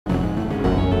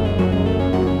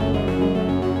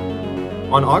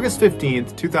On August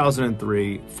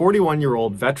 2003,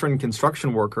 41-year-old veteran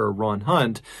construction worker Ron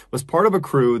Hunt was part of a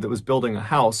crew that was building a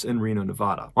house in Reno,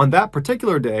 Nevada. On that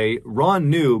particular day, Ron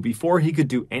knew before he could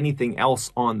do anything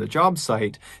else on the job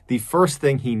site, the first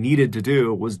thing he needed to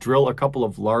do was drill a couple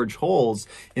of large holes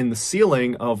in the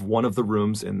ceiling of one of the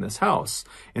rooms in this house.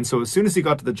 And so as soon as he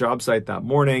got to the job site that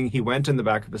morning, he went in the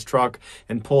back of his truck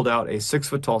and pulled out a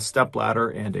 6-foot-tall stepladder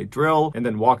and a drill, and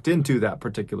then walked into that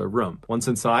particular room. Once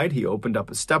inside, he opened up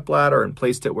a stepladder and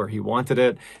placed it where he wanted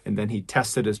it, and then he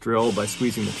tested his drill by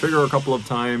squeezing the trigger a couple of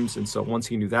times. And so once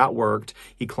he knew that worked,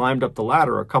 he climbed up the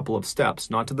ladder a couple of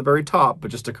steps, not to the very top, but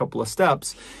just a couple of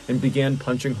steps, and began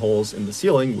punching holes in the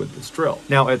ceiling with this drill.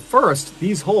 Now, at first,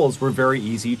 these holes were very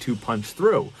easy to punch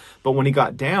through, but when he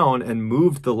got down and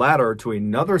moved the ladder to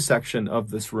another section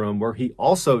of this room where he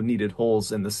also needed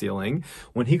holes in the ceiling,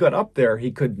 when he got up there,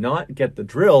 he could not get the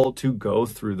drill to go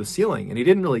through the ceiling. And he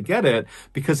didn't really get it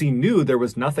because he knew there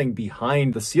was nothing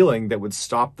behind the ceiling that would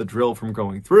stop the drill from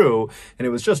going through, and it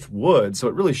was just wood, so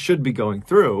it really should be going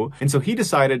through. And so he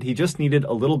decided he just needed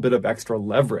a little bit of extra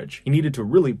leverage. He needed to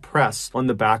really press on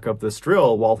the back of this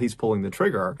drill while he's pulling the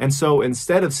trigger. And so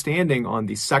instead of standing on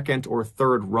the second or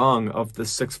third rung of the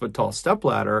 6-foot-tall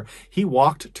stepladder, he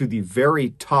walked to the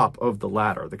very top of the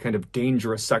ladder, the kind of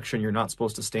dangerous section you're not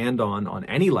supposed to stand on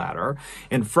any ladder.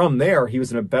 And from there, he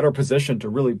was in a better position to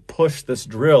really push this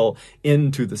drill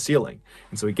into the ceiling.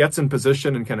 And so he gets in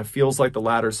position and kind of feels like the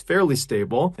ladder's fairly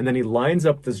stable. And then he lines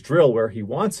up this drill where he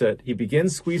wants it. He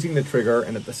begins squeezing the trigger,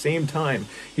 and at the same time,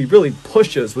 he really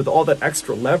pushes with all that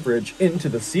extra leverage into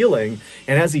the ceiling.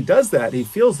 And as he does that, he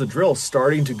feels the drill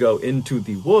starting to go into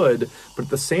the wood, but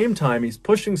at the same time, he's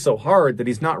pushing so hard that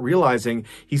he's not realizing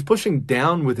he's pushing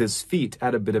down with his feet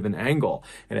at a bit of an angle.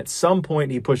 And at some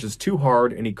point, he pushes too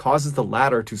hard and he causes the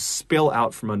ladder to spill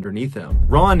out from underneath him.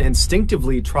 Ron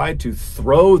instinctively tried to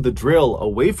throw the drill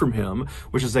away from him,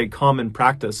 which is a common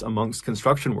practice amongst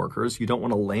construction workers. You don't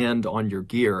want to land on your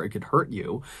gear, it could hurt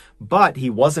you. But he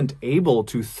wasn't able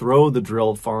to throw the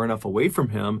drill far enough away from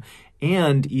him.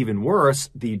 And even worse,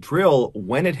 the drill,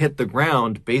 when it hit the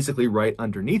ground, basically right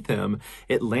underneath him,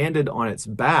 it landed on its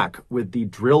back with the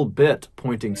drill bit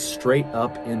pointing straight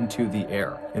up into the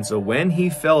air. And so when he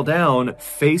fell down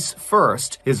face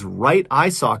first, his right eye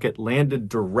socket landed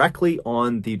directly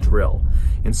on the drill.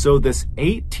 And so this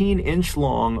 18-inch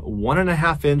long,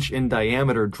 1.5-inch in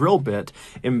diameter drill bit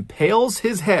impales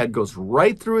his head, goes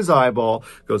right through his eyeball,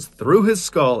 goes through his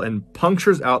skull, and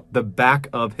punctures out the back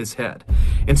of his head.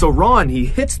 And so Ron, he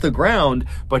hits the ground,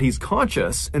 but he's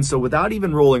conscious. And so without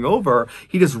even rolling over,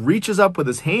 he just reaches up with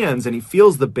his hands and he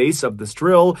feels the base of this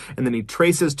drill, and then he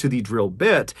traces to the drill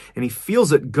bit and he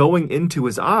feels it going into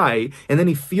his eye, and then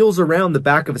he feels around the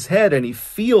back of his head and he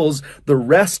feels the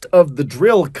rest of the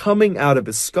drill coming out of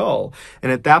his skull.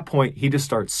 And at that point, he just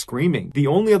starts screaming. The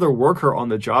only other worker on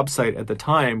the job site at the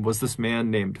time was this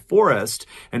man named Forrest,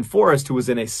 and Forrest, who was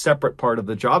in a separate part of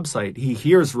the job site, he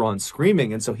hears Ron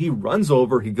screaming, and so he runs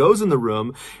over, he goes in the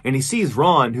room, and he sees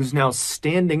Ron, who's now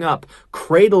standing up,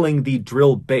 cradling the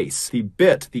drill base. The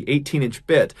bit, the 18-inch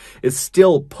bit, is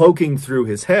still poking through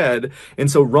his head.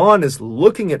 And so Ron is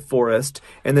looking at Forrest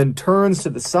and then turns to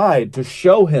the side to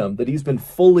show him that he's been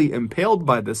fully impaled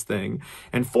by this thing.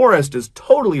 And Forrest is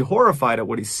totally horrified at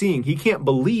what he's seeing. He can't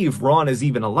believe Ron is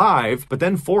even alive. But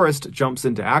then Forrest jumps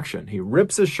into action. He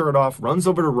rips his shirt off, runs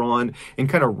over to Ron, and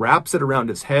kind of wraps it around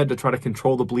his head to try to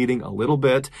control the bleeding a little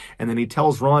bit. And then he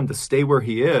tells Ron to stay where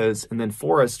he is. And then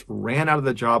Forrest ran out of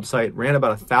the job site, ran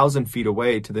about 1,000 feet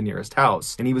away to the nearest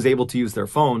house, and he was able to use their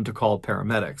phone to call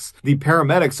paramedics. The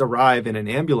paramedics arrive in an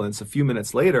ambulance a few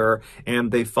minutes later,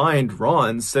 and they find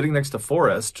Ron sitting next to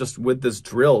Forrest, just with this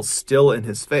drill still in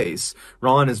his face.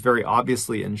 Ron is very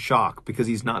obviously in shock because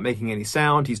he's not making any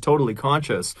sound. He's totally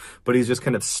conscious, but he's just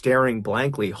kind of staring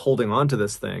blankly, holding on to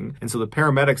this thing. And so the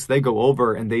paramedics, they go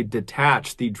over and they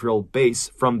detach the drill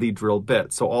base from the drill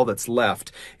bit. So all that's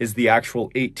left is the actual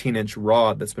 18-inch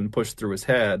rod that's been pushed through his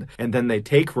head. And then they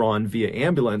take Ron via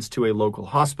ambulance to a local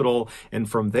hospital, and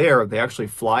from there they actually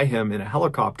fly him in a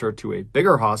helicopter to a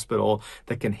bigger hospital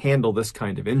that can handle this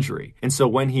kind of injury. And so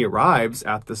when he arrives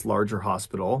at this larger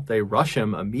hospital, they rush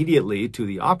him immediately to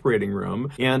the operating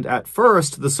room, and at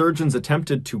first the surgeons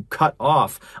attempted to cut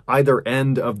off either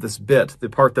end of this bit, the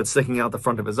part that's sticking out the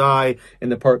front of his eye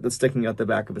and the part that's sticking out the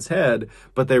back of his head,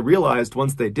 but they realized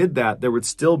once they did that, there would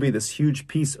still be this huge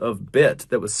piece of bit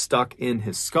that was stuck in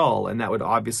his skull, and that would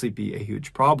obviously be a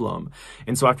huge problem.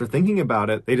 And so after thinking about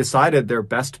it, they decided their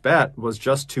best bet was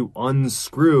just to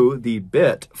unscrew the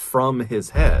bit from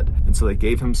his head. And so they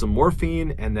gave him some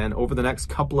morphine, and then over the next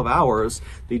couple of hours,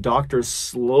 the doctors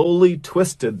slowly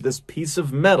twisted this piece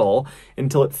of metal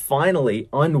until it finally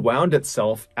unwound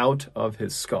itself out of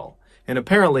his skull. And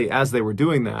apparently, as they were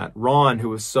doing that, Ron, who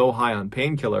was so high on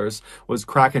painkillers, was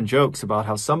cracking jokes about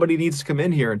how somebody needs to come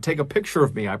in here and take a picture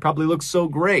of me. I probably look so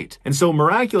great. And so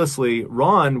miraculously,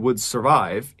 Ron would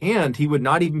survive, and he would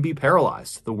not even be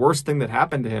paralyzed. The worst thing that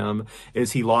happened to him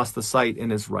is he lost the sight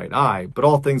in his right eye. But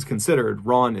all things considered,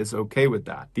 Ron is okay with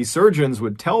that. The surgeons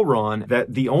would tell Ron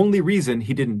that the only reason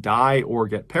he didn't die or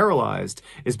get paralyzed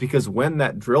is because when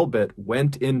that drill bit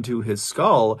went into his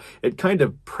skull, it kind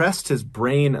of pressed his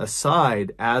brain aside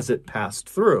as it passed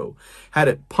through. Had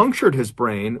it punctured his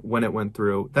brain when it went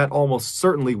through, that almost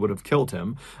certainly would have killed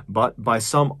him, but by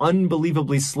some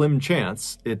unbelievably slim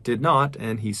chance, it did not,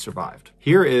 and he survived.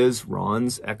 Here is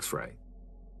Ron's X-ray.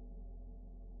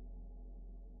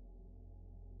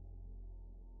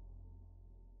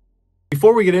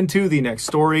 Before we get into the next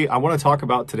story, I want to talk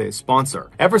about today's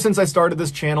sponsor. Ever since I started this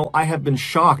channel, I have been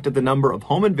shocked at the number of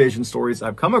home invasion stories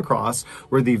I've come across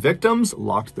where the victims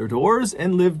locked their doors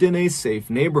and lived in a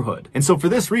safe neighborhood. And so for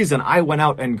this reason, I went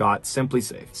out and got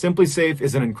SimpliSafe. SimpliSafe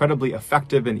is an incredibly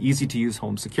effective and easy to use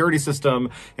home security system.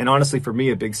 And honestly, for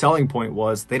me, a big selling point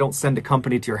was they don't send a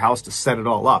company to your house to set it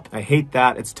all up. I hate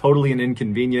that. It's totally an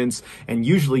inconvenience. And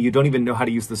usually you don't even know how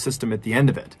to use the system at the end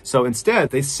of it. So instead,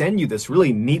 they send you this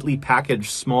really neatly packaged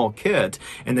small kit,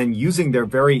 and then using their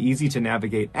very easy to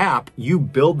navigate app, you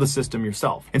build the system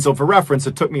yourself. And so for reference,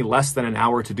 it took me less than an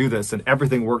hour to do this, and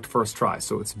everything worked first try.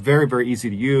 So it's very, very easy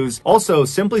to use. Also,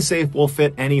 SimpliSafe will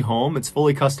fit any home. It's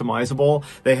fully customizable.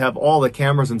 They have all the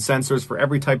cameras and sensors for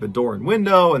every type of door and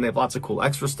window, and they have lots of cool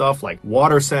extra stuff like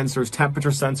water sensors,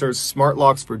 temperature sensors, smart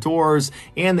locks for doors,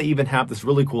 and they even have this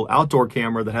really cool outdoor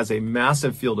camera that has a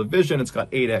massive field of vision. It's got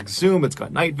 8x zoom, it's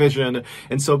got night vision,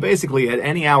 and so basically at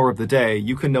any hour of the day,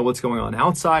 you can know what's going on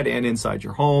outside and inside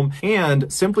your home. And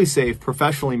SimpliSafe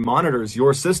professionally monitors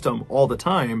your system all the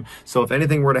time. So if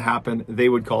anything were to happen, they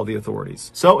would call the authorities.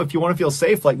 So if you want to feel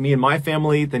safe like me and my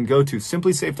family, then go to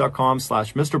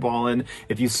simplisafe.com/MrBallen.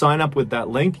 If you sign up with that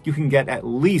link, you can get at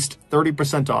least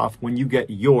 30% off when you get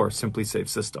your SimpliSafe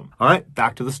system. All right,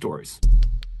 back to the stories.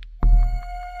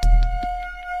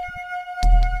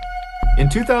 In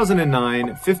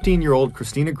 2009, 15-year-old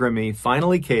Christina Grimmie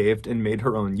finally caved and made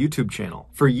her own YouTube channel.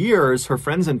 For years, her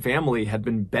friends and family had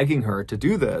been begging her to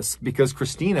do this because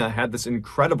Christina had this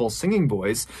incredible singing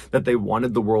voice that they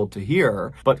wanted the world to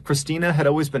hear, but Christina had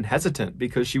always been hesitant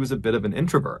because she was a bit of an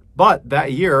introvert. But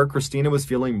that year, Christina was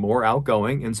feeling more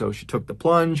outgoing, and so she took the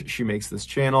plunge, she makes this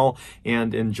channel,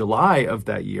 and in July of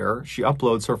that year, she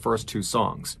uploads her first 2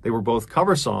 songs. They were both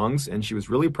cover songs, and she was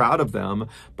really proud of them,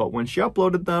 but when she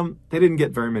uploaded them, they didn't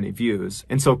get very many views.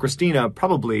 And so Christina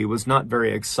probably was not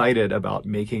very excited about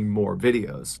making more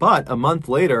videos. But a month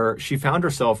later, she found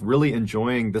herself really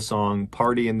enjoying the song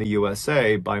Party in the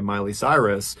USA by Miley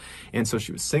Cyrus. And so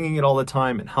she was singing it all the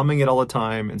time and humming it all the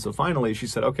time. And so finally she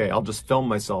said, okay, I'll just film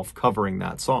myself covering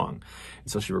that song.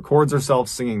 And so she records herself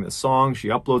singing this song. She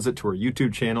uploads it to her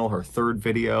YouTube channel, her 3rd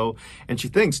video, and she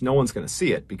thinks no one's going to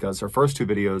see it because her first 2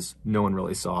 videos no one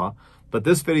really saw. But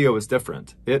this video is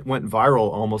different. It went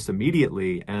viral almost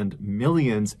immediately, and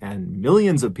millions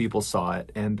of people saw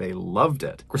it, and they loved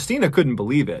it. Christina couldn't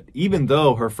believe it, even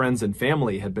though her friends and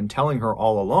family had been telling her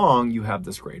all along, you have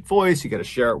this great voice, you got to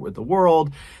share it with the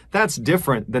world. That's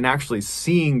different than actually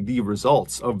seeing the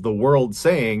results of the world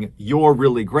saying, you're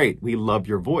really great, we love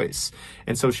your voice.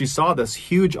 And so she saw this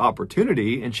huge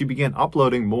opportunity, and she began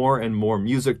uploading more and more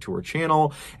music to her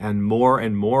channel, and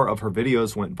more of her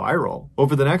videos went viral.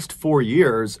 Over the next 4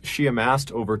 years, she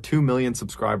amassed over 2 million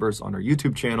subscribers on her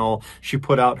YouTube channel. She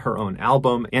put out her own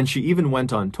album, and she even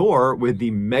went on tour with the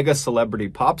mega celebrity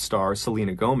pop star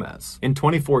Selena Gomez. In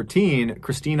 2014,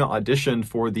 Christina auditioned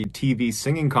for the TV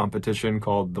singing competition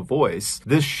called The Voice.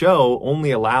 This show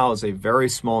only allows a very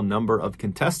small number of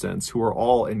contestants who are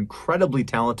all incredibly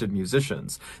talented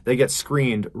musicians. They get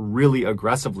screened really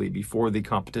aggressively before the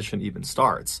competition even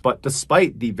starts. But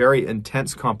despite the very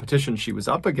intense competition she was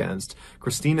up against,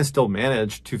 Christina still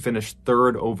managed to finish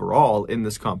 3rd overall in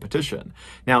this competition.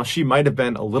 Now, she might have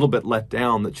been a little bit let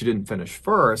down that she didn't finish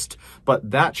 1st, but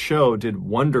that show did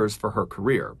wonders for her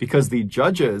career because the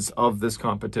judges of this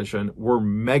competition were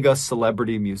mega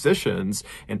celebrity musicians,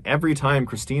 and every time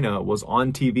Christina was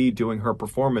on TV doing her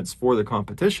performance for the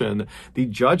competition, the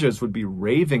judges would be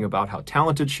raving about how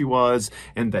talented she was,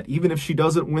 and that even if she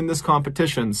doesn't win this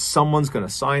competition, someone's going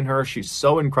to sign her. She's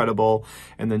so incredible.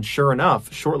 And then sure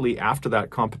enough, shortly after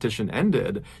that competition situation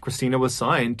ended, Christina was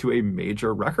signed to a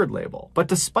major record label. But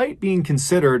despite being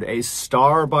considered a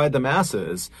star by the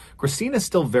masses, Christina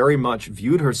still very much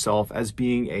viewed herself as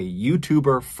being a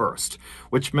YouTuber first,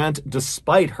 which meant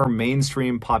despite her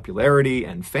mainstream popularity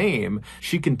and fame,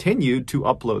 she continued to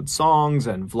upload songs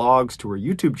and vlogs to her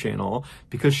YouTube channel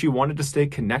because she wanted to stay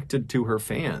connected to her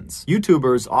fans.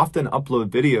 YouTubers often upload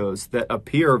videos that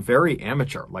appear very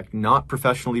amateur, like not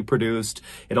professionally produced.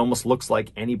 It almost looks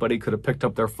like anybody could have picked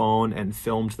up their phone and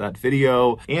filmed that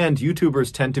video. And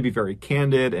YouTubers tend to be very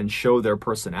candid and show their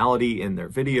personality in their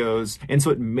videos. And so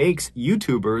it makes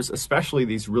YouTubers, especially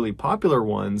these really popular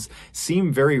ones,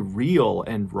 seem very real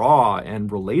and raw and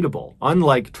relatable.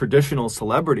 Unlike traditional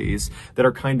celebrities that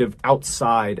are kind of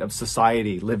outside of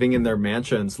society, living in their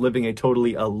mansions, living a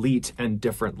totally elite and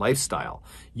different lifestyle.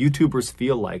 YouTubers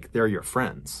feel like they're your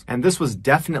friends. And this was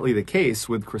definitely the case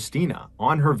with Christina.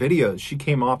 On her videos, she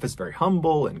came off as very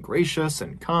humble and gracious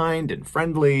and kind and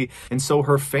friendly, and so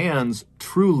her fans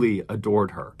truly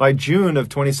adored her. By June of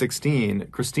 2016,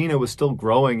 Christina was still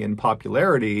growing in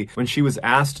popularity when she was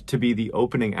asked to be the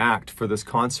opening act for this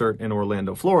concert in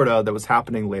Orlando, Florida that was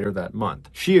happening later that month.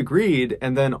 She agreed,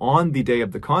 and then on the day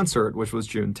of the concert, which was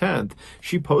June 10th,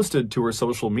 she posted to her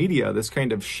social media this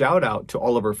kind of shout out to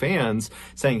all of her fans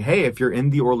saying, hey, if you're in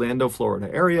the Orlando, Florida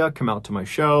area, come out to my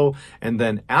show. And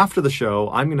then after the show,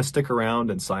 I'm going to stick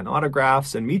around and sign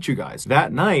autographs and meet you guys.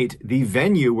 That night, the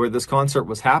venue where this concert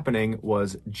was happening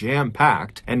was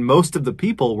jam-packed, and most of the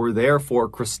people were there for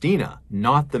Christina,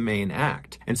 not the main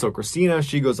act. And so Christina,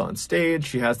 she goes on stage,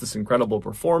 she has this incredible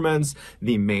performance,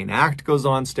 the main act goes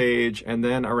on stage, and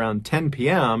then around 10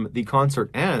 p.m., the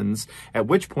concert ends, at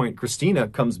which point Christina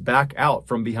comes back out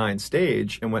from behind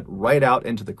stage and went right out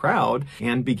into the crowd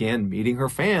and began meeting her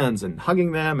fans and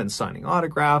hugging them and signing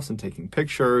autographs and taking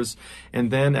pictures. And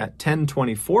then at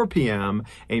 10:24 p.m.,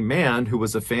 a man who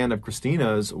was a fan of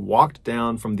Christina's walked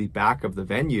down from the back of the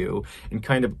venue and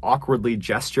kind of awkwardly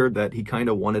gestured that he kind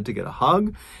of wanted to get a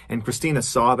hug. And Christina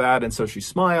saw that, and so she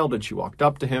smiled and she walked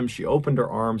up to him. She opened her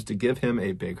arms to give him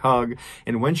a big hug.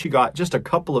 And when she got just a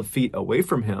couple of feet away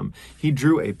from him, he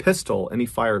drew a pistol and he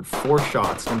fired 4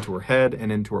 shots into her head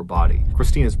and into her body.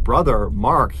 Christina's brother,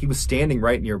 Mark, he was standing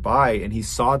right nearby and he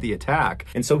saw the attack.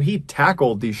 And so he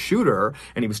tackled the shooter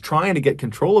and he was trying to get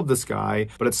control of this guy.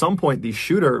 But at some point, the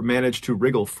shooter managed to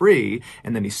wriggle free,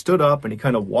 and then he stood up and he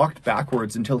kind of walked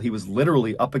backwards until he was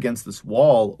literally up against this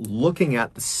wall looking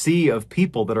at the sea of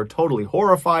people that are totally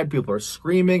horrified. People are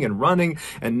screaming and running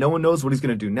and no one knows what he's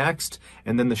going to do next.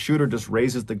 And then the shooter just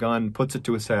raises the gun, puts it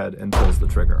to his head, and pulls the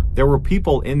trigger. There were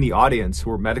people in the audience who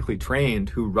were medically trained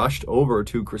who rushed over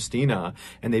to Christina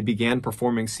and they began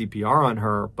performing CPR on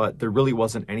her, but there really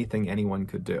wasn't anything anyone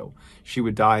could do. She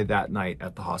would die that night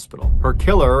at the hospital. Her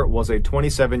killer was a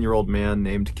 27-year-old man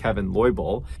named Kevin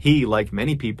Loibel. He, like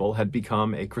many people, had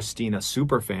become a Christina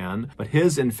superfan, but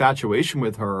his infatuation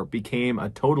with her became a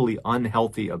totally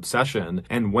unhealthy obsession.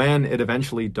 And when it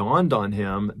eventually dawned on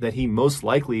him that he most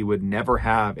likely would never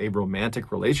have a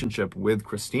romantic relationship with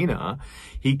Christina,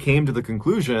 he came to the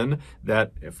conclusion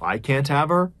that if I can't have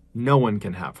her, no one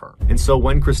can have her. And so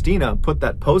when Christina put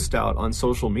that post out on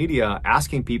social media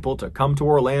asking people to come to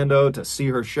Orlando to see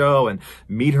her show and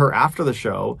meet her after the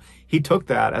show, he took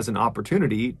that as an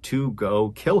opportunity to go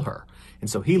kill her. And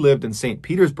so he lived in St.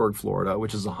 Petersburg, Florida,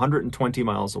 which is 120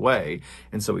 miles away.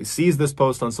 And so he sees this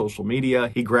post on social media.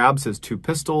 He grabs his 2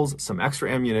 pistols, some extra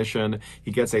ammunition.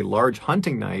 He gets a large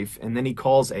hunting knife, and then he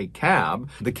calls a cab.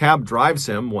 The cab drives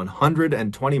him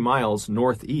 120 miles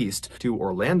northeast to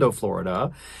Orlando,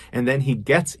 Florida. And then he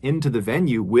gets into the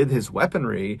venue with his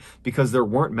weaponry because there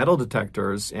weren't metal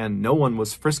detectors and no one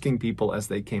was frisking people as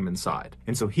they came inside.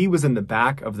 And so he was in the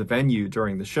back of the venue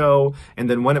during the show. And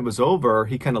then when it was over,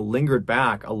 he kind of lingered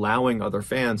back, allowing other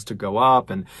fans to go up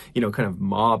and, kind of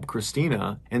mob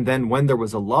Christina. And then when there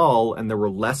was a lull and there were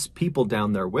less people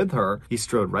down there with her, he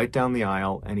strode right down the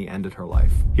aisle and he ended her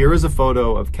life. Here is a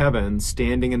photo of Kevin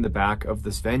standing in the back of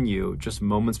this venue just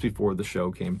moments before the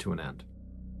show came to an end.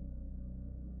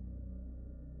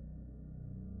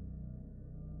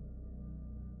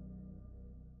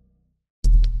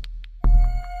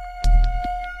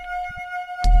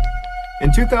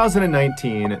 In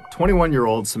 2019,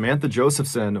 21-year-old Samantha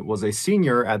Josephson was a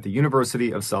senior at the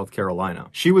University of South Carolina.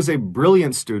 She was a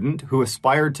brilliant student who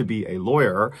aspired to be a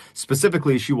lawyer.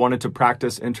 Specifically, she wanted to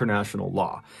practice international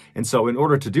law. And so in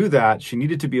order to do that, she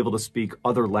needed to be able to speak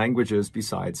other languages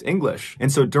besides English.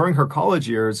 And so during her college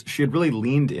years, she had really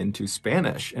leaned into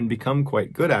Spanish and become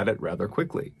quite good at it rather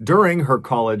quickly. During her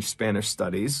college Spanish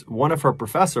studies, one of her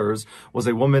professors was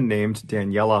a woman named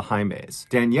Daniela Jaimes.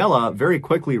 Daniela very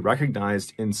quickly recognized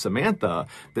recognized in Samantha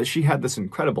that she had this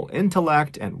incredible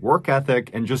intellect and work ethic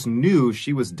and just knew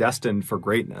she was destined for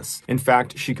greatness. In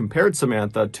fact, she compared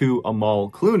Samantha to Amal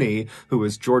Clooney, who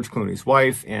is George Clooney's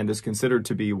wife and is considered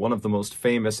to be one of the most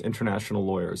famous international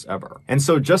lawyers ever. And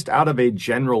so just out of a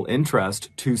general interest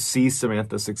to see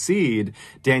Samantha succeed,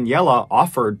 Daniela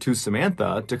offered to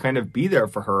Samantha to kind of be there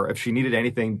for her if she needed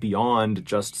anything beyond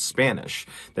just Spanish,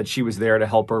 that she was there to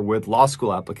help her with law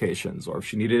school applications, or if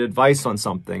she needed advice on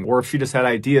something, or if she just had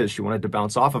ideas she wanted to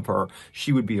bounce off of her,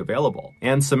 she would be available.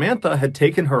 And Samantha had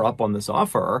taken her up on this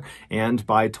offer, and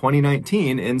by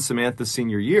 2019, in Samantha's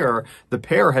senior year, the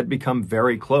pair had become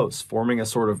very close, forming a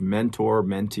sort of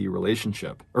mentor-mentee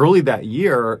relationship. Early that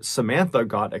year, Samantha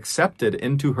got accepted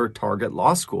into her target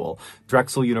law school,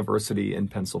 Drexel University in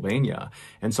Pennsylvania.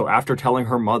 And so after telling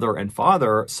her mother and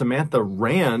father, Samantha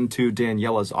ran to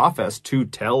Daniela's office to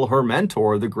tell her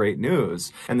mentor the great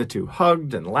news. And the two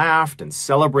hugged and laughed and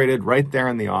celebrated right there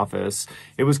in the office.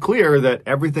 It was clear that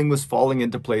everything was falling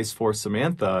into place for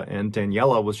Samantha, and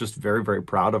Daniela was just very, very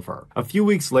proud of her. A few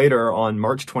weeks later, on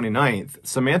March 29th,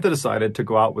 Samantha decided to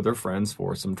go out with her friends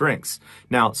for some drinks.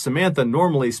 Now, Samantha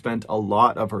normally spent a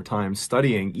lot of her time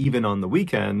studying, even on the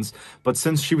weekends, but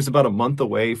since she was about a month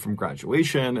away from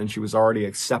graduation and she was already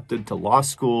accepted to law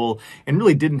school and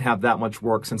really didn't have that much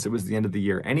work since it was the end of the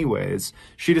year anyways,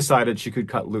 she decided she could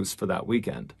cut loose for that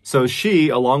weekend. So she,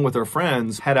 along with her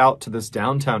friends, head out to this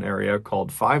downtown area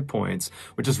called 5 Points,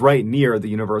 which is right near the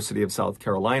University of South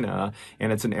Carolina,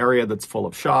 and it's an area that's full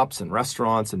of shops and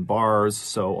restaurants and bars,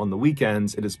 so on the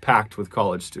weekends it is packed with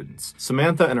college students.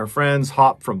 Samantha and her friends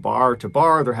hop from bar to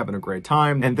bar, they're having a great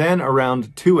time, and then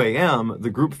around 2 a.m. the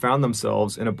group found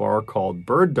themselves in a bar called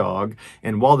Bird Dog,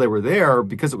 and while they were there,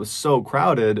 because it was so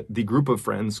crowded, the group of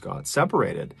friends got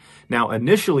separated. Now,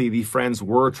 initially, the friends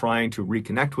were trying to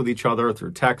reconnect with each other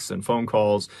through texts and phone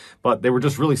calls, but they were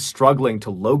just really struggling to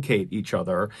locate each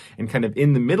other, and kind of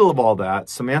in the middle of all that,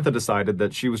 Samantha decided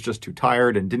that she was just too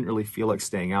tired and didn't really feel like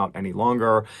staying out any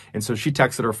longer, and so she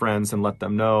texted her friends and let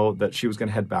them know that she was going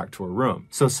to head back to her room.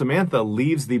 So Samantha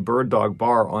leaves the Bird Dog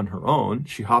bar on her own,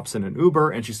 she hops in an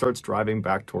Uber, and she starts driving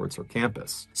back towards her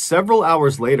campus. Several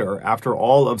hours later, after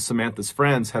all of Samantha's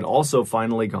friends had also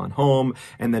finally gone home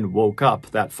and then woke up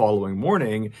that following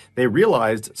morning, they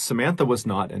realized Samantha was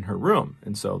not in her room.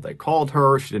 And so they called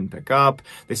her, she didn't pick up.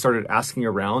 They started asking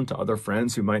around to other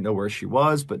friends who might know where she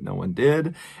was, but no one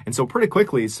did. And so pretty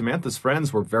quickly, Samantha's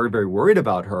friends were very, very worried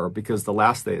about her because the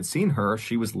last they had seen her,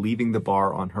 she was leaving the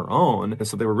bar on her own. And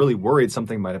so they were really worried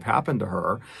something might have happened to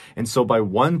her. And so by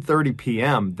 1:30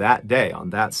 p.m. that day, on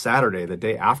that Saturday, the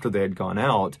day after they had gone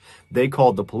out, they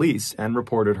called the police and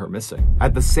reported her missing.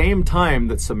 At the same time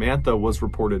that Samantha was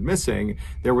reported missing,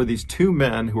 there were these two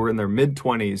men who were in their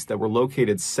mid-20s that were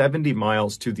located 70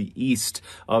 miles to the east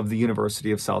of the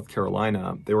University of South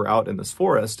Carolina. They were out in this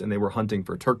forest and they were hunting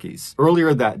for turkeys.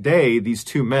 Earlier that day, these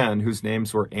two men, whose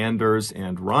names were Anders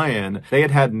and Ryan, they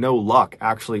had had no luck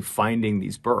actually finding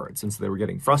these birds, and so they were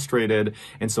getting frustrated.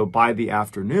 And so by the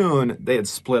afternoon, they had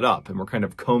split up and were kind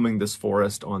of combing this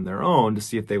forest on their own to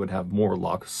see if they would have more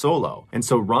luck solo. And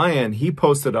so Ryan, he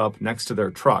posted up next to their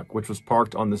truck, which was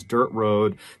parked on this dirt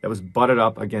road that was butted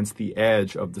up against the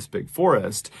edge of this big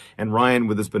forest. And Ryan,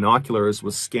 with his binoculars,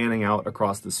 was scanning out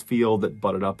across this field that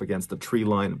butted up against the tree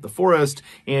line of the forest,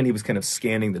 and he was kind of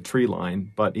scanning the tree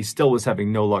line, but he still was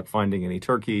having no luck finding any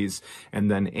turkeys. And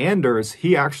then Anders,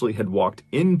 he actually had walked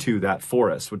into that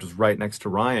forest, which was right next to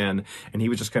Ryan, and he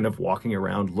was just kind of walking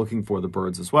around looking for the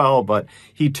birds as well, but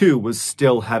he too was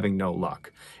still having no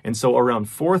luck. And so around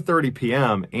 4:30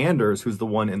 p.m., Anders, who's the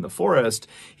one in the forest,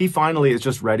 he finally is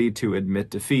just ready to admit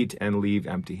defeat and leave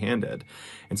empty-handed.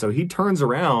 And so he turns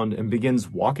around and begins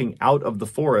walking out of the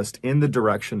forest in the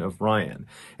direction of Ryan.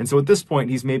 And so at this point,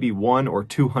 he's maybe 100 or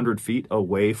 200 feet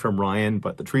away from Ryan,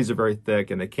 but the trees are very thick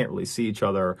and they can't really see each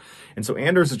other. And so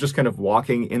Anders is just kind of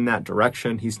walking in that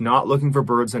direction. He's not looking for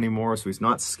birds anymore, so he's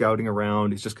not scouting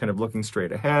around. He's just kind of looking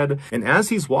straight ahead. And as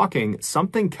he's walking,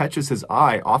 something catches his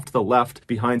eye off to the left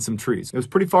behind some trees. It was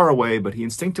pretty far away, but he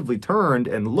instinctively turned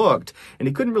and looked, and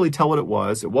he couldn't really tell what it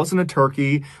was. It wasn't a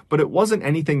turkey, but it wasn't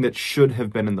anything that should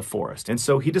have been in the forest. And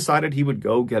so he decided he would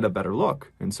go get a better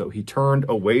look. And so he turned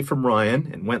away from Ryan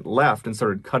and went left and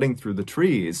started cutting through the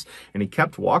trees. And he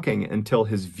kept walking until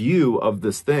his view of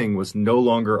this thing was no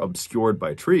longer obscured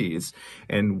by trees.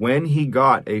 And when he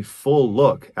got a full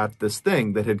look at this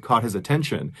thing that had caught his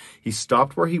attention, he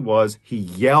stopped where he was. He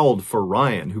yelled for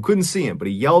Ryan, who couldn't see him, but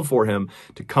he yelled for him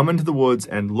to come into the woods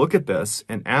and look at this.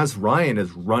 And as Ryan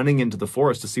is running into the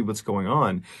forest to see what's going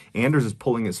on, Anders is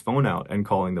pulling his phone out and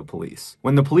calling the police.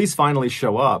 When the police finally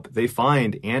show up, they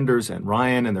find Anders and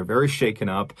Ryan, and they're very shaken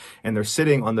up, and and they're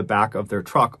sitting on the back of their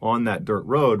truck on that dirt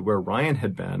road where Ryan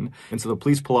had been. And so the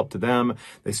police pull up to them,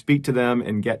 they speak to them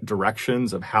and get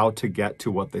directions of how to get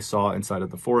to what they saw inside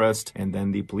of the forest. And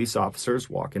then the police officers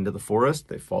walk into the forest,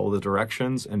 they follow the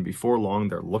directions, and before long,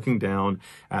 they're looking down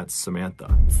at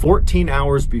Samantha. 14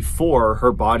 hours before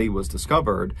her body was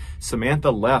discovered,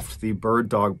 Samantha left the Bird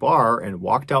Dog Bar and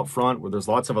walked out front where there's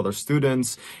lots of other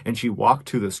students, and she walked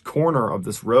to this corner of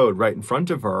this road right in front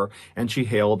of her, and she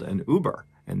hailed an Uber.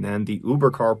 And then the Uber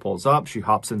car pulls up, she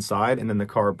hops inside, and then the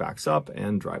car backs up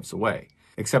and drives away.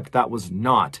 Except that was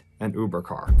not an Uber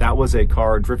car. That was a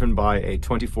car driven by a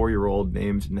 24-year-old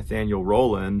named Nathaniel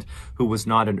Rowland, who was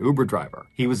not an Uber driver.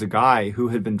 He was a guy who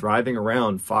had been driving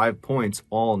around 5 Points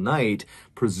all night,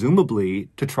 presumably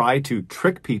to try to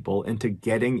trick people into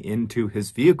getting into his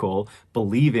vehicle,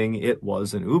 believing it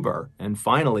was an Uber. And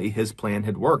finally, his plan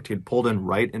had worked. He had pulled in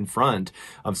right in front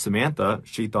of Samantha.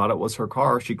 She thought it was her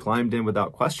car. She climbed in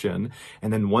without question.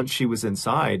 And then once she was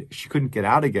inside, she couldn't get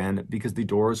out again because the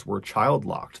doors were child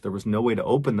locked. There was no way to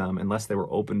open them unless they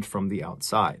were opened from the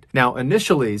outside. Now,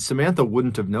 initially, Samantha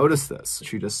wouldn't have noticed this.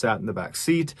 She just sat in the back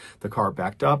seat. The car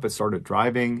backed up. It started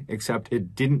driving, except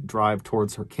it didn't drive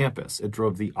towards her campus. It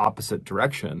drove the opposite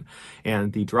direction.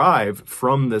 And the drive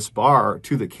from this bar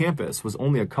to the campus was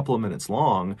only a couple of minutes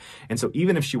long. And so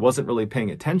even if she wasn't really paying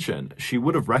attention, she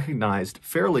would have recognized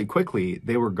fairly quickly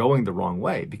they were going the wrong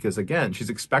way because, again, she's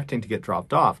expecting to get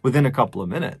dropped off within a couple of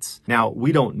minutes. Now,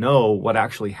 we don't know what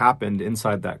actually happened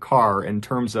inside that car in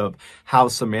terms of how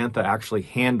Samantha actually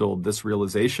handled this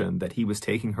realization that he was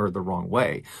taking her the wrong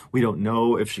way. We don't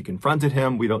know if she confronted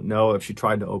him. We don't know if she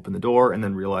tried to open the door and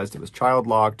then realized it was child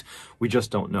locked. We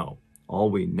just don't know. All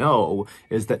we know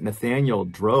is that Nathaniel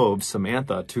drove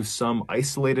Samantha to some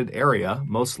isolated area,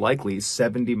 most likely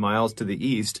 70 miles to the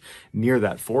east, near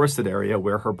that forested area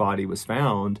where her body was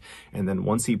found. And then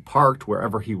once he parked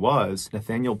wherever he was,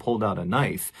 Nathaniel pulled out a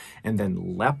knife and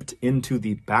then leapt into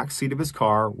the back seat of his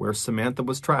car where Samantha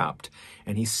was trapped,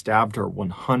 and he stabbed her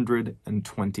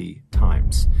 120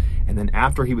 times. And then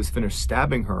after he was finished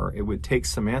stabbing her, it would take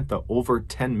Samantha over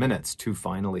 10 minutes to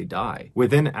finally die.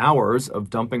 Within hours of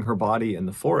dumping her body in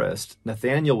the forest,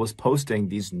 Nathaniel was posting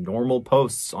these normal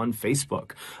posts on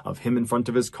Facebook of him in front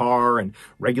of his car and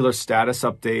regular status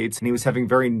updates, and he was having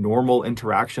very normal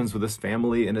interactions with his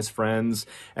family and his friends,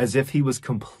 as if he was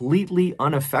completely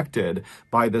unaffected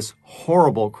by this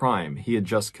horrible crime he had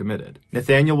just committed.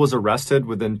 Nathaniel was arrested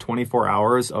within 24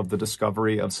 hours of the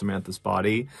discovery of Samantha's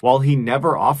body. While he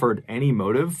never offered any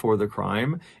motive for the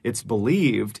crime, it's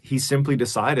believed he simply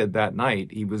decided that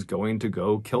night he was going to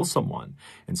go kill someone.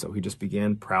 And so he just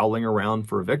began prowling around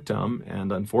for a victim,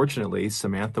 and unfortunately,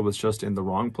 Samantha was just in the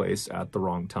wrong place at the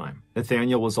wrong time.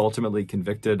 Nathaniel was ultimately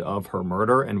convicted of her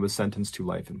murder and was sentenced to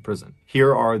life in prison.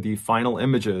 Here are the final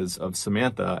images of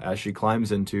Samantha as she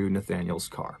climbs into Nathaniel's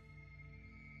car.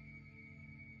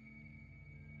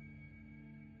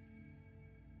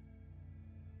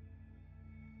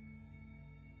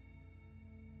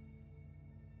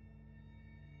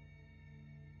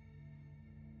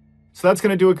 So that's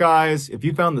going to do it, guys. If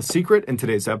you found the secret in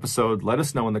today's episode, let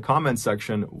us know in the comments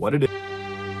section what it is.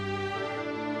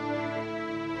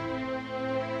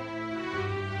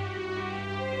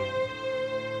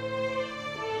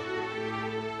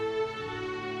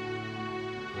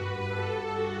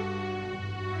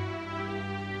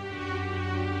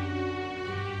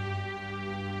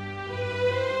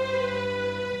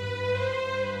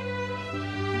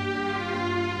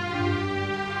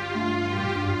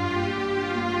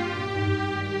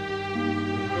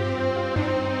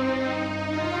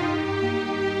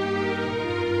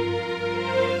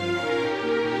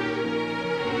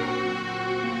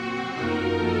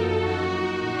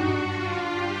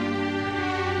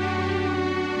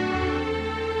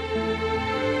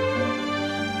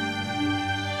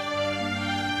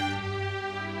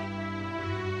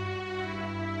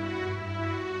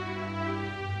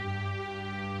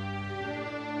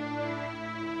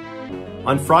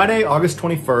 On Friday, August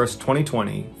 21st,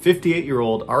 2020,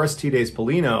 58-year-old Aristides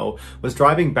Polino was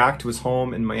driving back to his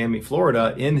home in Miami,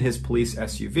 Florida in his police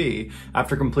SUV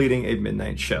after completing a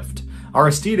midnight shift.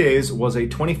 Aristides was a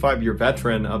 25-year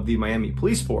veteran of the Miami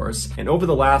police force, and over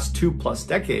the last 2+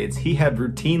 decades, he had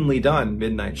routinely done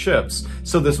midnight shifts,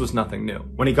 so this was nothing new.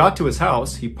 When he got to his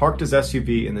house, he parked his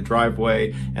SUV in the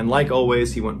driveway, and like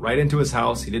always, he went right into his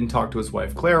house. He didn't talk to his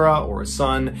wife Clara or his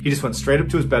son. He just went straight up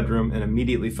to his bedroom and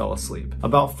immediately fell asleep.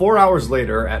 About 4 hours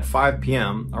later, at 5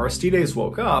 p.m., Aristides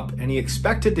woke up, and he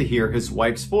expected to hear his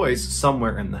wife's voice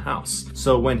somewhere in the house.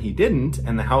 So when he didn't,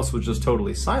 and the house was just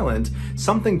totally silent,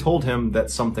 something told him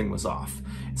that something was off.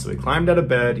 So he climbed out of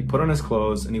bed, he put on his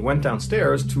clothes, and he went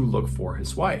downstairs to look for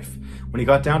his wife. When he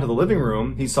got down to the living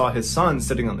room, he saw his son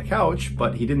sitting on the couch,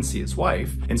 but he didn't see his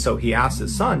wife. And so he asked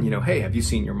his son, hey, have you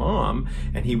seen your mom?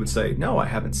 And he would say, no, I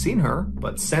haven't seen her.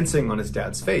 But sensing on his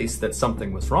dad's face that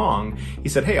something was wrong, he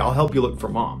said, hey, I'll help you look for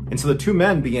mom. And so the two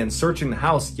men began searching the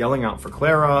house, yelling out for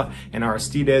Clara, and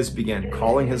Aristides began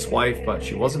calling his wife, but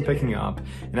she wasn't picking up.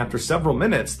 And after several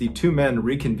minutes, the two men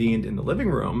reconvened in the living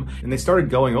room, and they started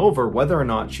going over whether or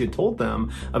not she had told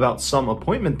them about some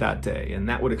appointment that day, and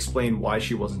that would explain why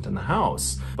she wasn't in the house.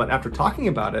 But after talking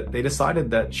about it, they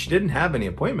decided that she didn't have any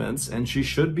appointments and she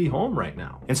should be home right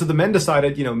now. And so the men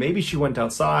decided, maybe she went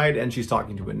outside and she's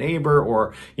talking to a neighbor,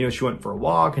 or, she went for a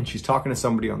walk and she's talking to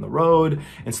somebody on the road.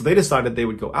 And so they decided they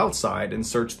would go outside and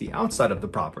search the outside of the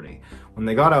property. When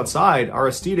they got outside,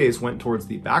 Aristides went towards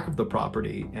the back of the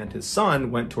property and his son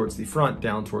went towards the front,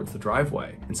 down towards the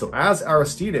driveway. And so as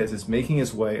Aristides is making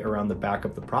his way around the back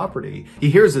of the property, he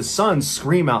hears his son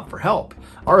scream out for help.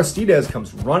 Aristides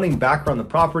comes running back around the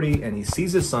property and he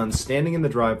sees his son standing in the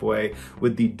driveway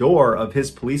with the door of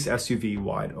his police SUV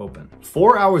wide open.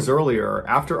 4 hours earlier,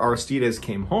 after Aristides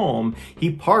came home,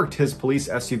 he parked his police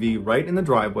SUV right in the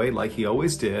driveway like he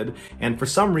always did, and for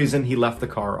some reason he left the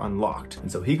car unlocked.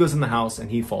 And so he goes in the house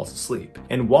and he falls asleep.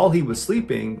 And while he was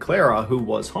sleeping, Clara, who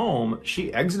was home,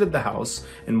 she exited the house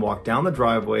and walked down the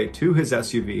driveway to his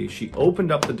SUV. She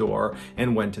opened up the door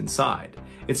and went inside.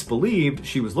 It's believed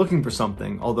she was looking for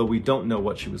something, although we don't know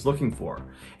what she was looking for.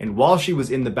 And while she was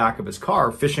in the back of his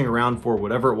car fishing around for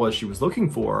whatever it was she was looking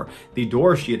for, the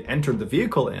door she had entered the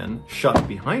vehicle in shut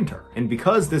behind her. And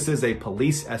because this is a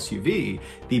police SUV,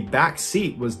 the back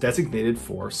seat was designated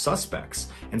for suspects.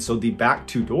 And so the back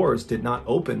two doors did not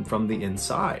open from the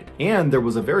inside. And there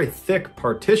was a very thick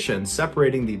partition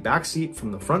separating the back seat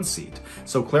from the front seat.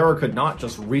 So Clara could not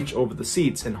just reach over the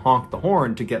seats and honk the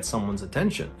horn to get someone's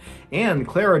attention. And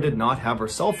Clara did not have her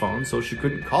cell phone, so she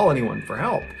couldn't call anyone for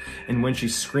help. And when she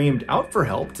screamed out for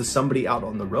help to somebody out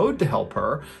on the road to help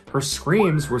her, her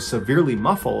screams were severely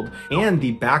muffled, and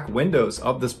the back windows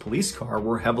of this police car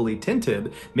were heavily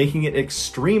tinted, making it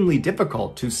extremely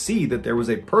difficult to see that there was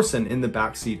a person in the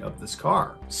back seat of this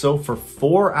car. So for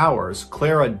 4 hours,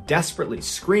 Clara desperately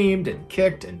screamed and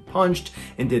kicked and punched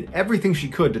and did everything she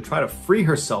could to try to free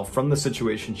herself from the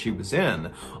situation she was in.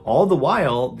 All the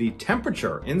while, the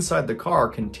temperature inside the car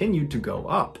continued to go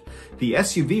up. The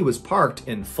SUV was parked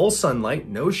in full sunlight,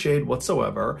 no shade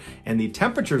whatsoever, and the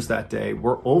temperatures that day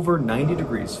were over 90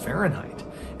 degrees Fahrenheit.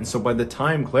 And so by the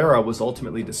time Clara was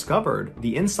ultimately discovered,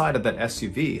 the inside of that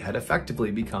SUV had effectively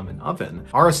become an oven.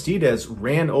 Aristides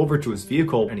ran over to his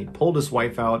vehicle and he pulled his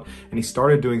wife out and he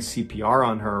started doing CPR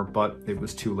on her, but it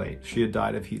was too late. She had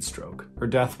died of heat stroke. Her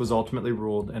death was ultimately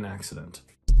ruled an accident.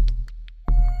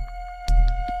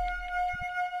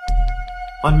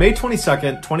 On May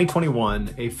 22nd,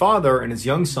 2021, a father and his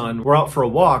young son were out for a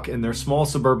walk in their small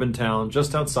suburban town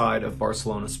just outside of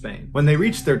Barcelona, Spain. When they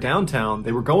reached their downtown,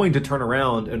 they were going to turn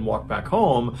around and walk back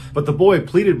home, but the boy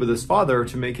pleaded with his father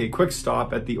to make a quick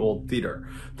stop at the old theater.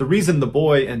 The reason the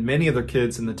boy and many other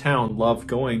kids in the town loved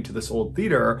going to this old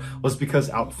theater was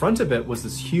because out front of it was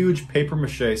this huge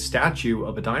papier-mâché statue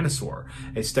of a dinosaur,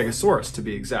 a stegosaurus to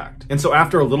be exact. And so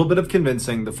after a little bit of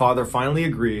convincing, the father finally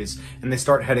agrees and they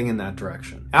start heading in that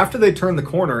direction. After they turned the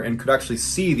corner and could actually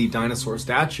see the dinosaur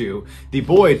statue, the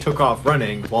boy took off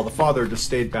running while the father just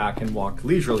stayed back and walked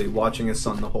leisurely, watching his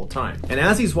son the whole time. And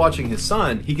as he's watching his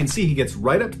son, he can see he gets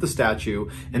right up to the statue,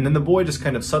 and then the boy just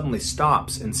kind of suddenly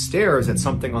stops and stares at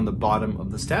something on the bottom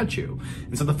of the statue.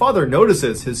 And so the father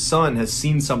notices his son has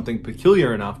seen something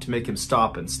peculiar enough to make him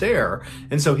stop and stare,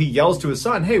 and so he yells to his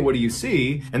son, "Hey, what do you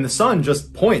see?" And the son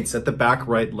just points at the back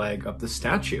right leg of the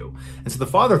statue. And so the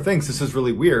father thinks this is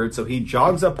really weird, so he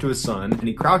jogs up to his son and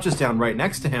he crouches down right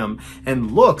next to him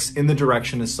and looks in the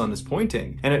direction his son is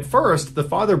pointing. And at first, the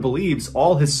father believes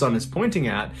all his son is pointing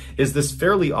at is this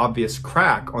fairly obvious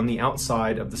crack on the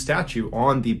outside of the statue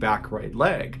on the back right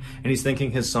leg. And he's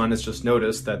thinking his son has just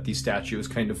noticed that the statue is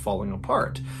kind of falling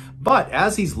apart. But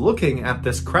as he's looking at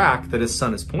this crack that his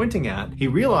son is pointing at, he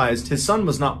realized his son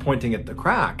was not pointing at the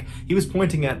crack. He was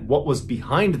pointing at what was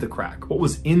behind the crack, what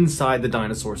was inside the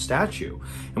dinosaur statue.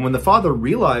 And when the father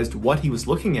realized what he was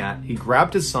looking at, he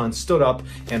grabbed his son, stood up,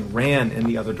 and ran in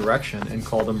the other direction and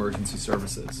called emergency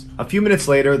services. A few minutes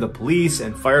later, the police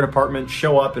and fire department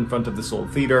show up in front of this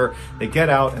old theater. They get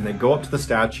out and they go up to the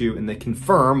statue and they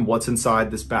confirm what's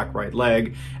inside this back right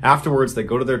leg. Afterwards, they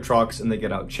go to their trucks and they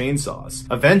get out chainsaws.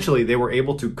 Eventually, eventually they were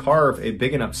able to carve a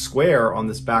big enough square on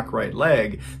this back right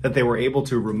leg that they were able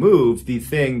to remove the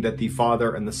thing that the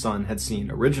father and the son had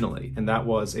seen originally, and that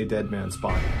was a dead man's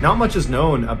body. Not much is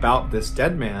known about this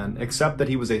dead man, except that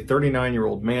he was a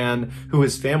 39-year-old man who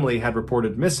his family had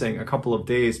reported missing a couple of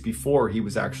days before he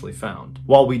was actually found.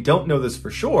 While we don't know this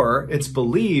for sure, it's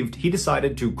believed he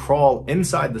decided to crawl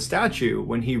inside the statue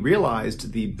when he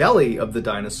realized the belly of the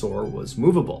dinosaur was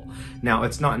movable. Now,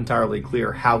 it's not entirely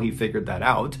clear how he figured that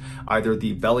out. Either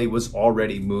the belly was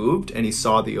already moved and he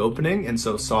saw the opening and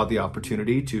so saw the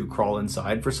opportunity to crawl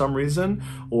inside for some reason,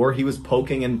 or he was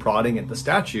poking and prodding at the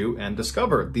statue and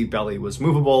discovered the belly was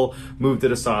movable, moved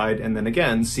it aside, and then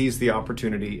again seized the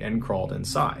opportunity and crawled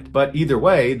inside. But either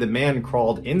way, the man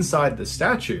crawled inside the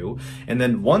statue, and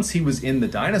then once he was in the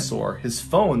dinosaur, his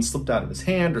phone slipped out of his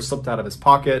hand or slipped out of his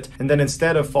pocket, and then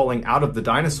instead of falling out of the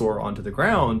dinosaur onto the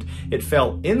ground, it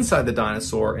fell inside the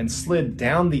dinosaur and slid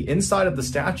down the inside of the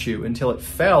statue until it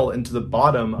fell into the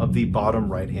bottom of the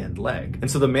bottom right-hand leg. And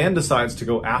so the man decides to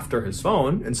go after his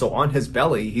phone, and so on his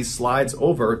belly, he slides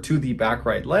over to the back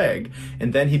right leg,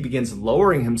 and then he begins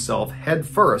lowering himself head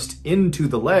first into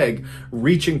the leg,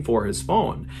 reaching for his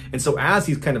phone. And so as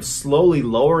he's kind of slowly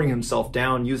lowering himself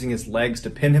down, using his legs to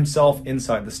pin himself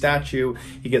inside the statue,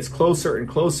 he gets closer and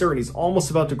closer, and he's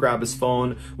almost about to grab his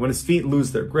phone when his feet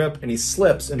lose their grip and he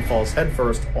slips and falls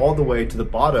headfirst all the way to the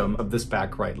bottom of this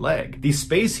back right leg. The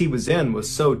space he was in was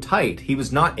so tight, he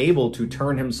was not able to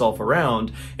turn himself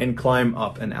around and climb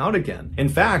up and out again. In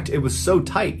fact, it was so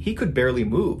tight, he could barely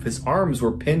move. His arms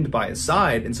were pinned by his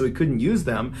side, and so he couldn't use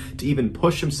them to even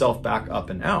push himself back up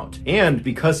and out. And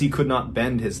because he could not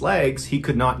bend his legs, he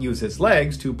could not use his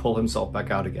legs to pull himself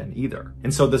back out again either.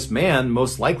 And so this man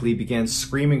most likely began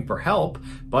screaming for help,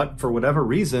 but for whatever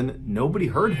reason, nobody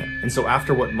heard him. And so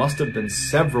after what must have been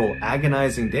several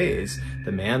agonizing days,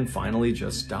 the man finally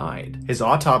just died. His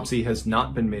autopsy has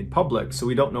not been made public, so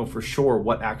we don't know for sure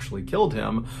what actually killed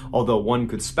him, although one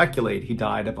could speculate he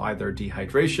died of either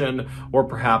dehydration or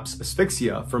perhaps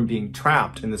asphyxia from being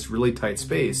trapped in this really tight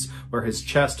space where his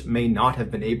chest may not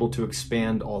have been able to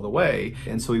expand all the way,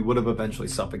 and so he would have eventually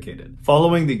suffocated.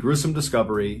 Following the gruesome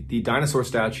discovery, the dinosaur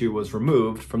statue was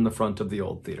removed from the front of the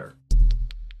old theater.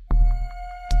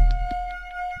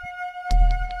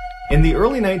 In the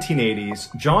early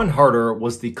 1980s, John Harder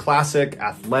was the classic,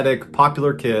 athletic,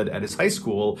 popular kid at his high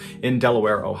school in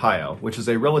Delaware, Ohio, which is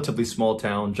a relatively small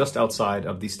town just outside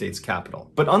of the state's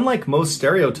capital. But unlike most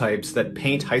stereotypes that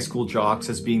paint high school jocks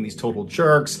as being these total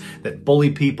jerks, that bully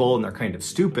people and they're kind of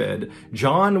stupid,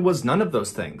 John was none of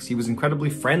those things. He was incredibly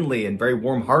friendly and very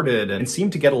warm-hearted and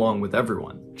seemed to get along with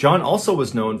everyone. John also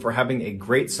was known for having a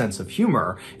great sense of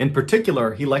humor. In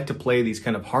particular, he liked to play these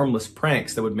kind of harmless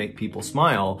pranks that would make people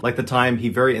smile, like the time he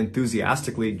very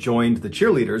enthusiastically joined the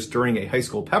cheerleaders during a high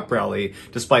school pep rally,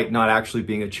 despite not actually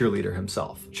being a cheerleader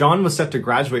himself. John was set to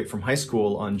graduate from high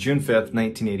school on June 5th,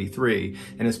 1983,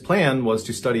 and his plan was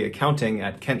to study accounting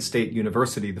at Kent State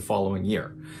University the following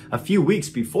year. A few weeks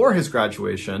before his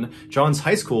graduation, John's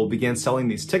high school began selling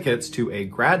these tickets to a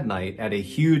grad night at a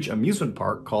huge amusement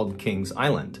park called Kings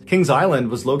Island. Kings Island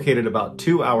was located about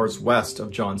 2 hours west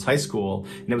of John's high school,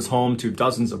 and it was home to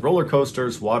dozens of roller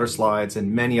coasters, water slides,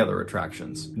 and many other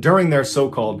attractions. During their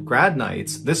so-called grad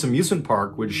nights, this amusement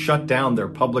park would shut down their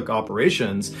public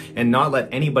operations and not let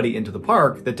anybody into the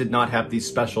park that did not have these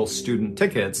special student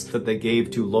tickets that they gave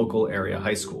to local area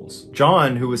high schools.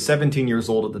 John, who was 17 years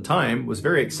old at the time, was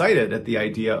very excited at the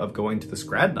idea of going to this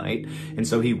grad night, and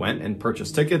so he went and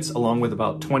purchased tickets along with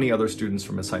about 20 other students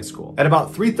from his high school. At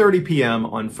about 3:30 p.m.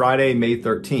 on Friday, May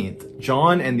 13th,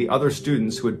 John and the other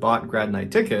students who had bought grad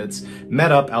night tickets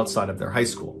met up outside of their high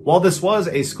school. While this was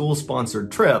a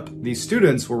school-sponsored trip, the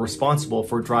students were responsible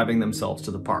for driving themselves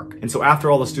to the park. And so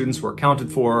after all the students were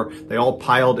accounted for, they all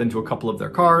piled into a couple of their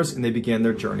cars and they began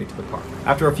their journey to the park.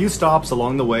 After a few stops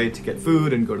along the way to get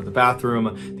food and go to the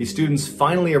bathroom, the students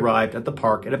finally arrived at the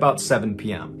park at about 7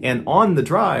 p.m. And on the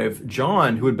drive,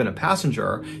 John, who had been a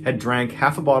passenger, had drank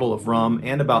half a bottle of rum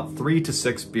and about 3 to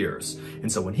 6 beers.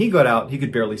 And so when he got out, he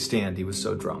could barely stand. He was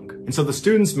so drunk. And so the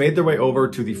students made their way over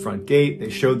to the front gate. They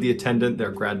showed the attendant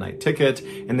their grad night ticket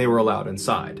and they were allowed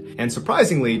inside. And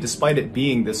surprisingly, despite it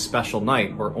being this special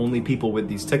night where only people with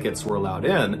these tickets were allowed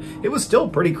in, it was still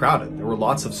pretty crowded. There were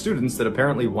lots of students that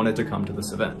apparently wanted to come to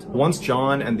this event. Once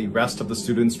John and the rest of the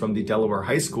students from the Delaware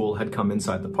High School had come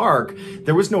inside the park,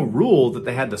 there was no rule that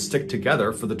they had to stick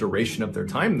together for the duration of their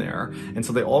time there. And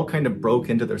so they all kind of broke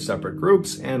into their separate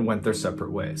groups and went their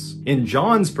separate ways. In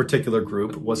John's particular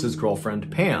group was his girlfriend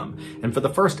Pam, and for the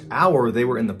first hour they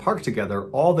were in the park together,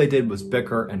 all they did was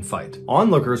bicker and fight.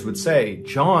 Onlookers would say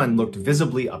John looked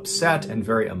visibly upset and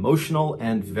very emotional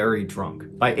and very drunk.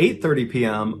 By 8:30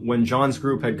 p.m., when John's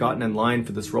group had gotten in line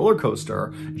for this roller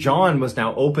coaster, John was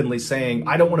now openly saying,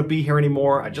 "I don't want to be here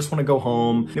anymore, I just want to go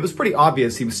home." It was pretty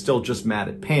obvious he was still just mad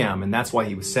at Pam, and that's why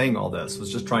he was saying all this, was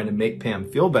just trying to make Pam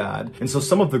feel bad. And so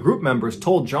some of the group members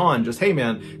told John, just, "Hey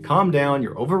man, calm down,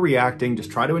 you're overreacting,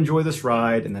 just try to enjoy this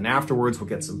ride, and then afterwards we'll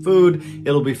get some food,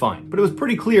 it'll be fine." But it was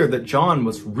pretty clear that John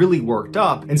was really worked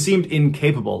up and seemed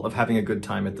incapable of having a good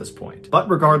time at this point. But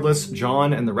regardless,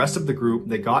 John and the rest of the group,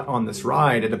 they got on this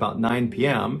ride at about 9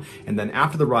 p.m. and then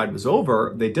after the ride was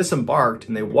over, they disembarked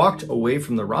and they walked away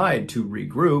from the ride to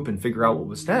regroup and figure out what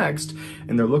was next.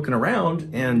 And they're looking around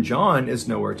and John is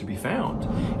nowhere to be found.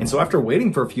 And so after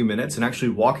waiting for a few minutes and actually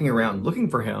walking around looking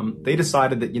for him, they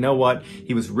decided that, you know what,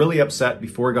 he was really upset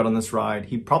before he got on this ride.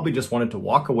 He probably just wanted to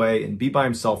walk away and be by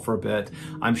himself for a bit.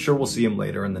 I'm sure we'll see him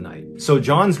later in the night. So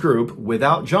John's group,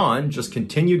 without John, just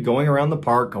continued going around the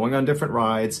park, going on different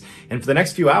rides. And for the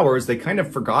next few hours, they kind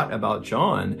of forgot about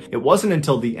John. It wasn't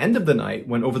until the end of the night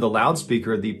when over the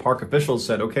loudspeaker, the park officials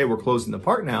said, "Okay, we're closing the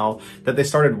park now," that they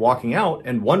started walking out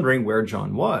and wondering where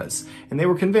John was. And they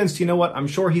were convinced, you know what, I'm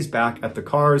sure he's back at the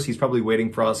cars. He's probably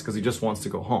waiting for us because he just wants to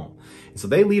go home. And so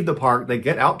they leave the park, they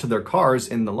get out to their cars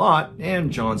in the lot,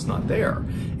 and John's not there.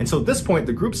 And so at this point,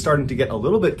 the group's starting to get a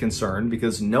little bit concerned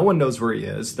because no one knows where he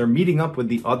is. They're meeting up with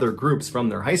the other groups from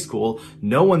their high school.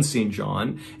 No one's seen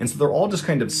John. And so they're all just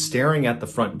kind of staring at the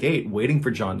front gate, waiting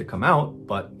for John to come out,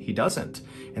 but he doesn't.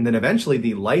 And then eventually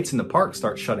the lights in the park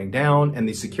start shutting down and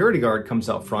the security guard comes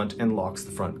out front and locks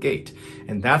the front gate.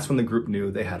 And that's when the group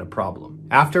knew they had a problem.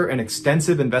 After an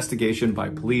extensive investigation by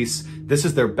police, this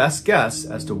is their best guess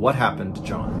as to what happened to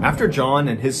John. After John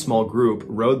and his small group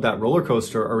rode that roller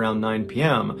coaster around 9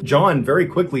 p.m., John very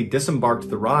quickly disembarked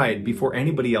the ride before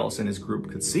anybody else in his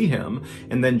group could see him.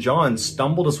 And then John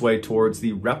stumbled his way towards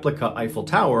the replica Eiffel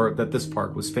Tower that this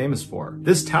park was famous for.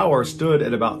 This tower stood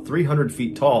at about 300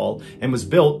 feet tall and was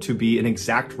built to be an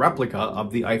exact replica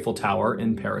of the Eiffel Tower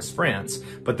in Paris, France.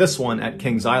 But this one at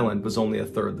Kings Island was only a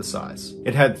third the size.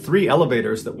 It had 3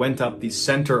 elevators that went up the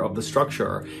center of the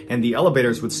structure, and the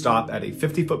elevators would stop at a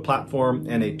 50-foot platform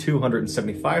and a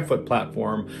 275-foot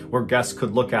platform where guests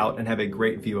could look out and have a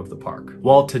great view of the park.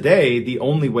 While today, the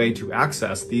only way to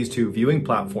access these 2 viewing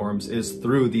platforms is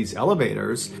through these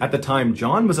elevators, at the time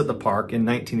John was at the park in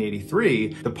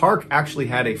 1983, the park actually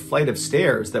had a flight of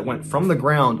stairs that went from the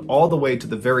ground all the way to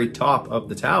the very top of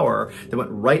the tower that went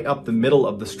right up the middle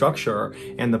of the structure,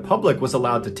 and the public was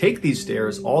allowed to take these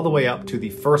stairs all the way up to the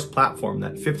first platform,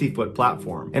 that 50-foot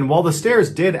platform. And while the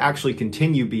stairs did actually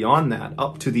continue beyond that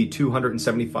up to the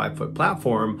 275-foot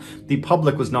platform, the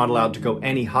public was not allowed to go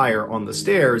any higher on the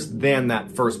stairs than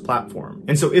that first platform.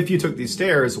 And so if you took these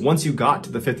stairs, once you got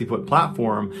to the 50-foot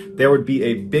platform, there would be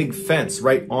a big fence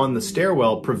right on the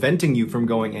stairwell preventing you from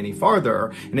going any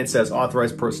farther. And it says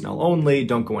authorized personnel only,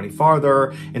 don't go any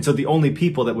farther. And so the only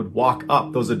people that would walk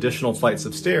up those additional flights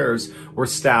of stairs were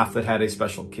staff that had a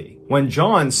special key. When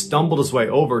John stumbled his way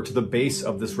over to the base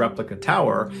of this replica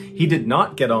tower, he did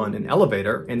not get on an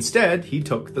elevator. Instead, he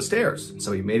took the stairs.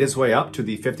 So he made his way up to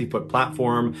the 50-foot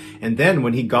platform. And then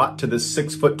when he got to this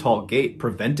 6-foot tall gate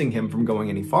preventing him from going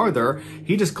any farther,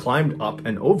 he just climbed up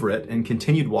and over it and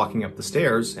continued walking up the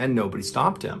stairs, and nobody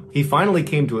stopped him. He finally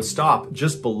came to a stop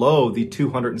just below the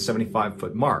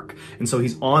 275-foot mark. And so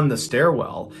he's on the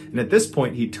stairwell. And at this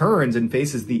point, he turns and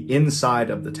faces the inside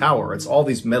of the tower. It's all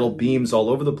these metal beams all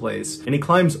over the place. And he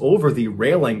climbs over the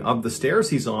railing of the stairs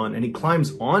he's on, and he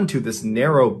climbs onto this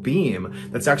narrow beam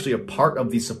that's actually a part of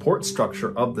the support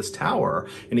structure of this tower.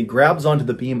 And he grabs onto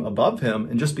the beam above him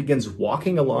and just begins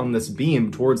walking along this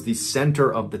beam towards the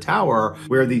center of the tower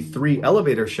where the 3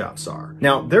 elevator shafts are.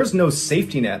 Now, there's no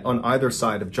safety net on either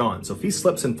side of John. So if he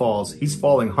slips and falls, he's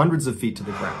falling hundreds of feet to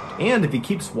the ground. And if he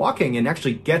keeps walking and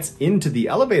actually gets into the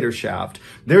elevator shaft,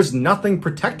 there's nothing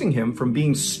protecting him from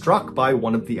being struck by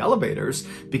one of the elevators,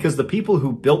 because the people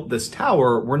who built this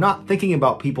tower were not thinking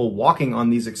about people walking on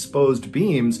these exposed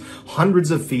beams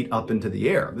hundreds of feet up into the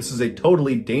air. This is a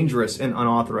totally dangerous and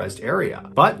unauthorized area.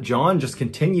 But John just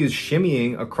continues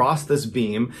shimmying across this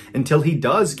beam until he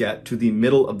does get to the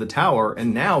middle of the tower,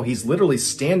 and now he's literally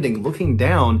standing looking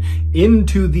down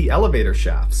into the elevator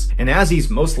shafts. And as he's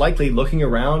most likely looking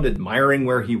around admiring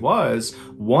where he was,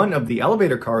 one of the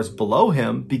elevator cars below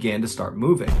him began to start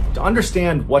moving. To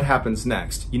understand what happens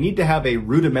next, you need to have a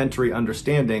rudimentary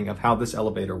understanding of how this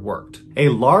elevator worked. A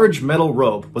large metal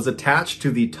rope was attached to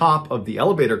the top of the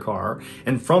elevator car,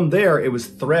 and from there it was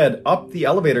thread up the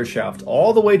elevator shaft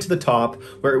all the way to the top,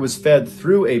 where it was fed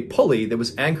through a pulley that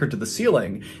was anchored to the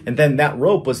ceiling, and then that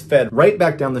rope was fed right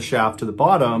back down the shaft to the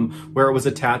bottom, where it was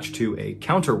attached to a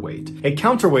counterweight. A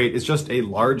counterweight is just a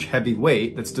large heavy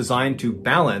weight that's designed to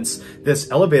balance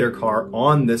this elevator car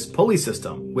on this pulley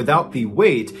system. Without the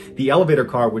weight, the elevator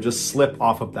car would just slip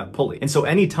off of that pulley. And so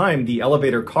anytime the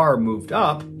elevator car moved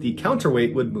up, the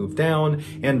counterweight would move down,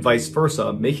 and vice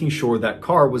versa, making sure that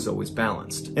car was always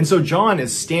balanced. And so John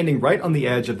is standing right on the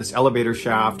edge of this elevator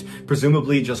shaft,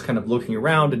 presumably just kind of looking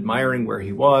around, admiring where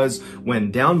he was,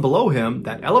 when down below him,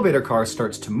 that elevator car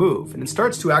starts to move, and it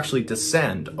starts to actually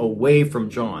descend away from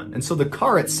John. And so the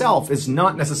car itself is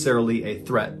not necessarily a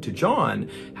threat to John.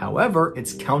 However,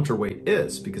 its counterweight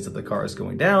is, because if the car is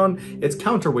going down, its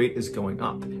counterweight is going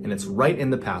up, and it's right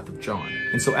in the path of John.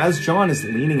 And so as John is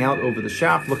leaning out over the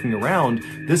shaft looking around,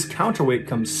 this counterweight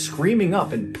comes screaming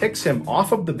up and picks him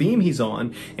off of the beam he's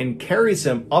on and carries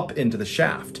him up into the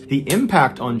shaft. The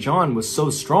impact on John was so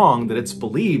strong that it's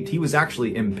believed he was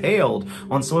actually impaled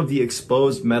on some of the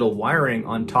exposed metal wiring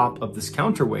on top of this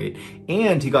counterweight,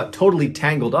 and he got totally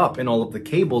tangled up in all of the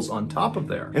cables on top of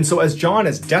there. And so as John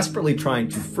is desperately trying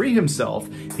to free himself,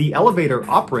 the elevator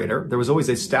operator, there was always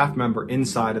a staff member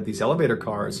inside of these elevator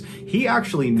cars, he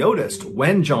actually noticed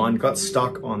when John got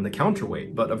stuck on the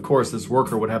counterweight. But of course, this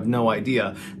worker would have no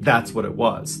idea that's what it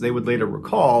was. They would later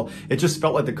recall it just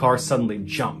felt like the car suddenly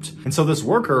jumped. And so this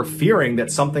worker, fearing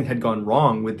that something had gone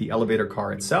wrong with the elevator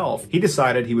car itself, he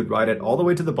decided he would ride it all the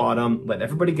way to the bottom, let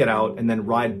everybody get out, and then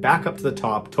ride back up to the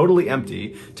top totally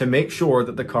empty to make sure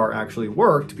that the car actually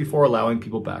worked before allowing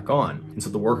people back on. And so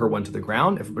the worker went to the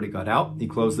ground, everybody got out, he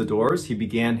closed the doors, he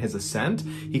began his ascent.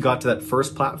 He got to that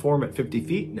first platform at 50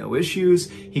 feet, no issues.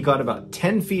 He got about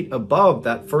 10 feet above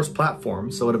that first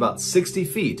platform, so at about 60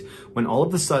 feet, when all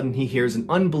of a sudden he hears an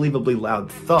unbelievably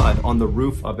loud thud on the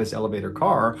roof of his elevator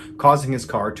car, causing his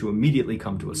car to immediately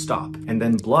come to a stop. And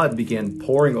then blood began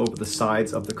pouring over the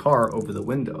sides of the car over the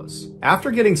windows. After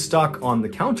getting stuck on the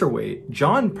counterweight,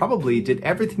 John probably did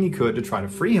everything he could to try to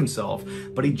free himself,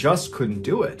 but he just couldn't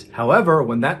do it. However,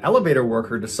 when that elevator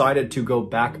worker decided to go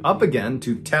back up again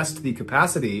to test the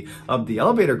capacity of the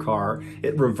elevator car,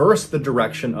 it reversed the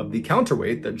direction of the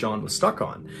counterweight that John was stuck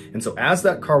on. And so as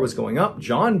that car was going up,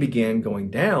 John began going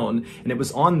down, and it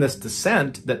was on this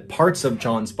descent that parts of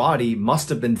John's body must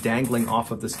have been dangling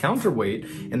off of this counterweight,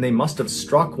 and they must have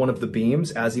struck one of the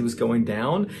beams as he was going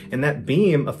down, and that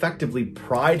beam effectively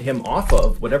pried him off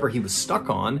of whatever he was stuck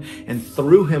on and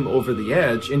threw him over the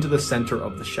edge into the center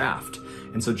of the shaft.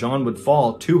 And so John would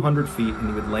fall 200 feet and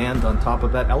he would land on top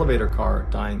of that elevator car,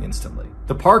 dying instantly.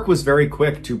 The park was very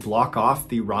quick to block off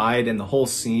the ride and the whole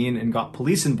scene and got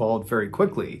police involved very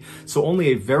quickly. So only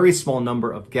a very small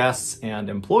number of guests and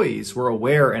employees were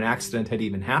aware an accident had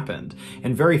even happened,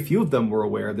 and very few of them were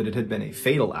aware that it had been a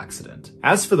fatal accident.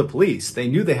 As for the police, they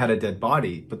knew they had a dead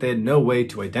body, but they had no way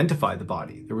to identify the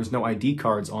body. There was no ID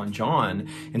cards on John,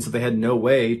 and so they had no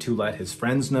way to let his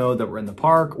friends know that were in the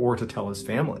park or to tell his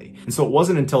family. And so it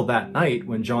wasn't until that night,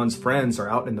 when John's friends are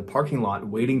out in the parking lot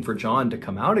waiting for John to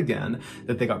come out again,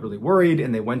 that they got really worried,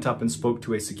 and they went up and spoke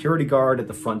to a security guard at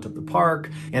the front of the park.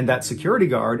 And that security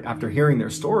guard, after hearing their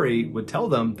story, would tell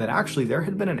them that actually there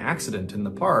had been an accident in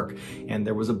the park and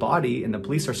there was a body, and the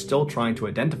police are still trying to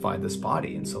identify this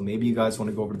body. And so maybe you guys want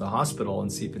to go over to the hospital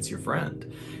and see if it's your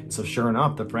friend. And so sure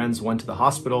enough, the friends went to the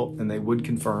hospital, and they would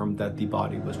confirm that the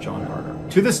body was John Barter.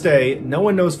 To this day, no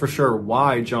one knows for sure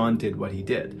why John did what he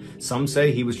did. Some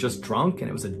say he was just drunk and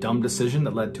it was a dumb decision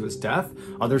that led to his death.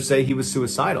 Others say he was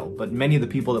suicidal, but many of the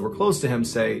people that were close to him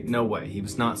say, no way, he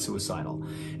was not suicidal.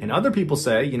 And other people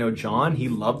say, you know, John, he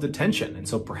loved attention, and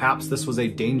so perhaps this was a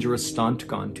dangerous stunt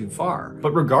gone too far.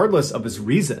 But regardless of his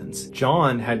reasons,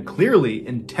 John had clearly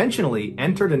intentionally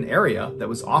entered an area that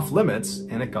was off limits,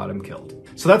 and it got him killed.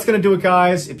 So that's going to do it,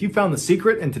 guys. If you found the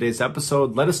secret in today's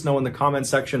episode, let us know in the comment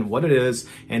section what it is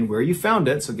and where you found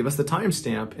it. So give us the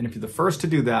timestamp. And if you're the first to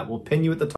do that, we'll pin you at the top.